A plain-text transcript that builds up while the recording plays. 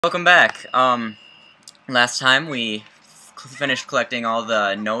Welcome back. Last time we finished collecting all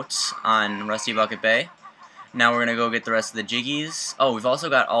the notes on Rusty Bucket Bay. Now we're gonna go get the rest of the Jiggies. Oh, we've also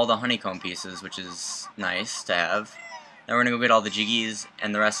got all the honeycomb pieces, which is nice to have. Now we're gonna go get all the Jiggies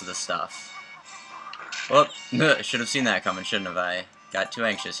and the rest of the stuff. Whoop! Should have seen that coming, shouldn't have I? Got too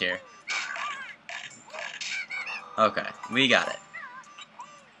anxious here. Okay, we got it.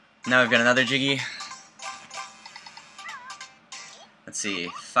 Now we've got another Jiggy. Let's see,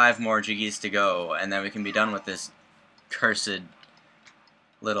 5 more Jiggies to go, and then we can be done with this cursed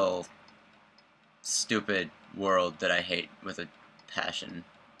little stupid world that I hate with a passion.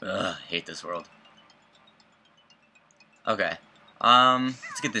 Ugh, I hate this world. Okay,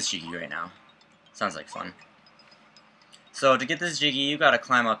 let's get this Jiggy right now. Sounds like fun. So to get this Jiggy, you gotta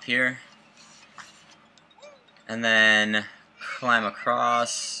climb up here, and then climb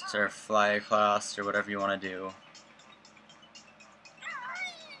across, or fly across, or whatever you want to do.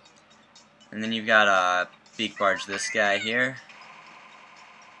 And then you've got to beak barge this guy here.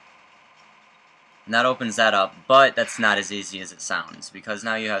 And that opens that up, but that's not as easy as it sounds, because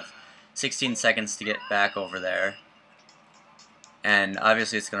now you have 16 seconds to get back over there. And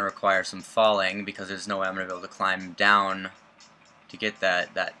obviously it's going to require some falling, because there's no way I'm going to be able to climb down to get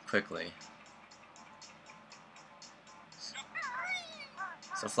that quickly.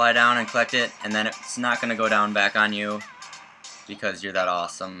 So fly down and collect it, and then it's not going to go down back on you, because you're that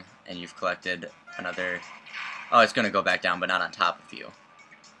awesome. And you've collected another... Oh, it's going to go back down, but not on top of you.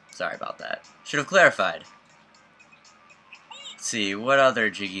 Sorry about that. Should have clarified. Let's see, what other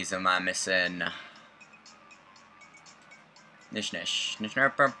Jiggies am I missing? Nish nish. Nish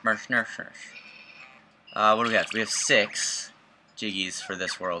nish nish nish. What do we have? We have 6 Jiggies for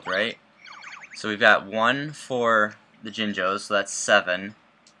this world, right? So we've got 1 for the Jinjos, so that's 7.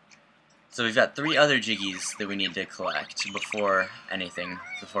 So we've got 3 other Jiggies that we need to collect before anything,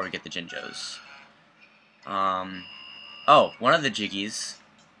 before we get the Jinjos. Oh, one of the Jiggies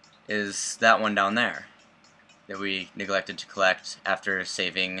is that one down there that we neglected to collect after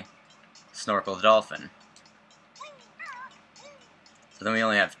saving Snorkel the Dolphin. So then we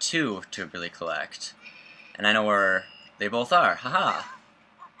only have 2 to really collect. And I know where they both are. Haha!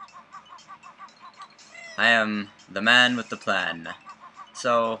 I am the man with the plan.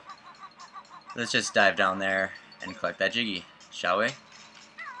 So let's just dive down there and collect that Jiggy, shall we?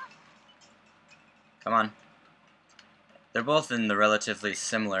 Come on. They're both in the relatively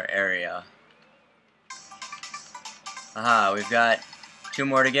similar area. Aha, we've got 2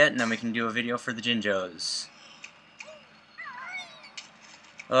 more to get, and then we can do a video for the Jinjos.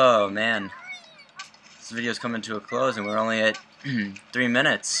 Oh, man. This video's coming to a close, and we're only at 3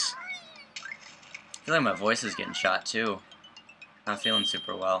 minutes. I feel like my voice is getting shot, too. Not feeling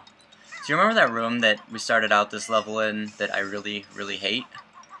super well. Do you remember that room that we started out this level in that I really, really hate?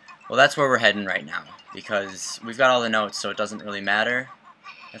 Well, that's where we're heading right now, because we've got all the notes, so it doesn't really matter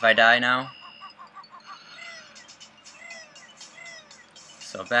if I die now.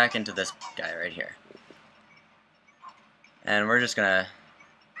 So back into this guy right here. And we're just gonna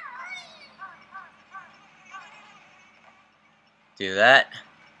do that.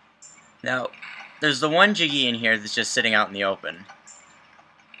 Now, there's the one Jiggy in here that's just sitting out in the open.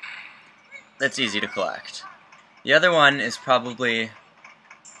 That's easy to collect. The other one is probably,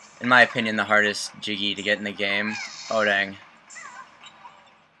 in my opinion, the hardest Jiggy to get in the game. Oh, dang.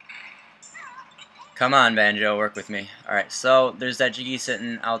 Come on, Banjo, work with me. Alright, so there's that Jiggy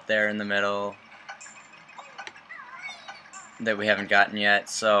sitting out there in the middle that we haven't gotten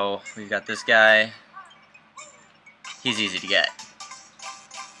yet. So we've got this guy. He's easy to get.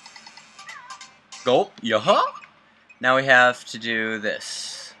 Gulp, yaha! Now we have to do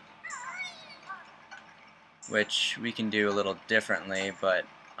this, which we can do a little differently, but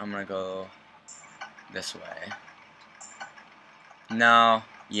I'm gonna go this way. No,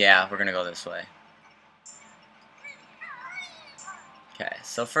 yeah, we're gonna go this way. Okay,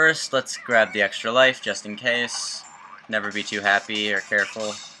 so first let's grab the extra life just in case. Never be too happy or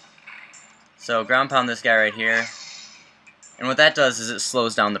careful. So ground pound this guy right here, and what that does is it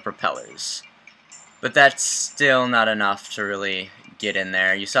slows down the propellers. But that's still not enough to really get in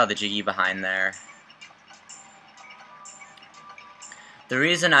there. You saw the Jiggy behind there. The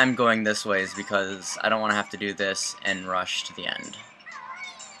reason I'm going this way is because I don't want to have to do this and rush to the end.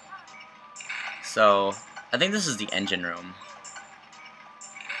 So, I think this is the engine room.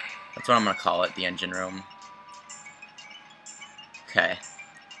 That's what I'm going to call it, the engine room. Okay.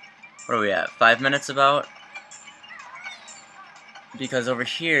 What are we at? 5 minutes about? Because over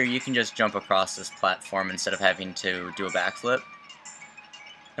here, you can just jump across this platform instead of having to do a backflip.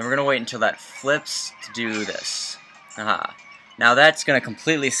 And we're going to wait until that flips to do this. Aha. Now that's going to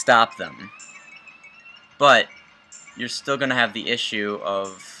completely stop them. But you're still going to have the issue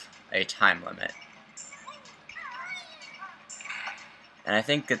of a time limit. And I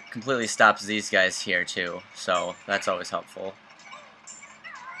think it completely stops these guys here too, so that's always helpful.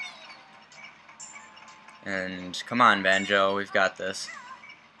 And come on, Banjo, we've got this.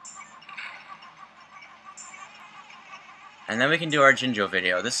 And then we can do our Jinjo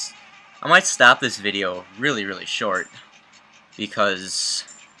video. I might stop this video really short, because,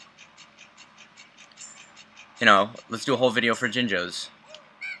 you know, let's do a whole video for Jinjos.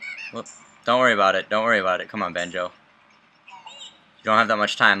 Whoop. Don't worry about it, don't worry about it. Come on, Banjo. You don't have that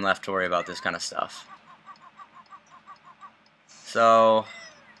much time left to worry about this kind of stuff. So,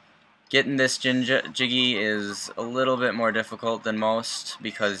 getting this Jiggy is a little bit more difficult than most,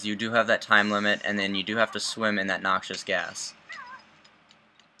 because you do have that time limit, and then you do have to swim in that noxious gas.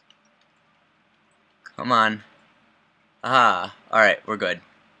 Come on. Aha, alright, we're good.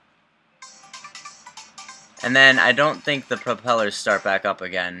 And then I don't think the propellers start back up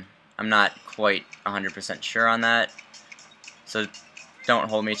again. I'm not quite 100% sure on that, so don't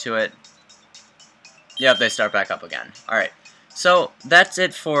hold me to it. Yep, they start back up again. Alright. So, that's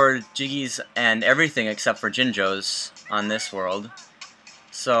it for Jiggies and everything except for Jinjos on this world.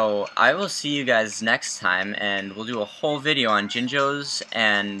 So, I will see you guys next time, and we'll do a whole video on Jinjos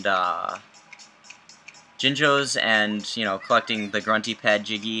and, you know, collecting the Grunty Pad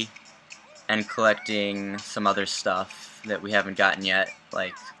Jiggy, and collecting some other stuff that we haven't gotten yet.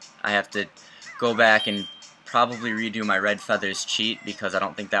 Like, I have to go back and probably redo my Red Feathers cheat, because I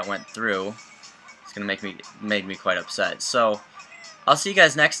don't think that went through. It's gonna make me quite upset. So, I'll see you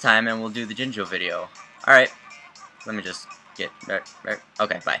guys next time, and we'll do the Jinjo video. Alright, let me just get...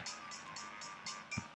 Okay, bye.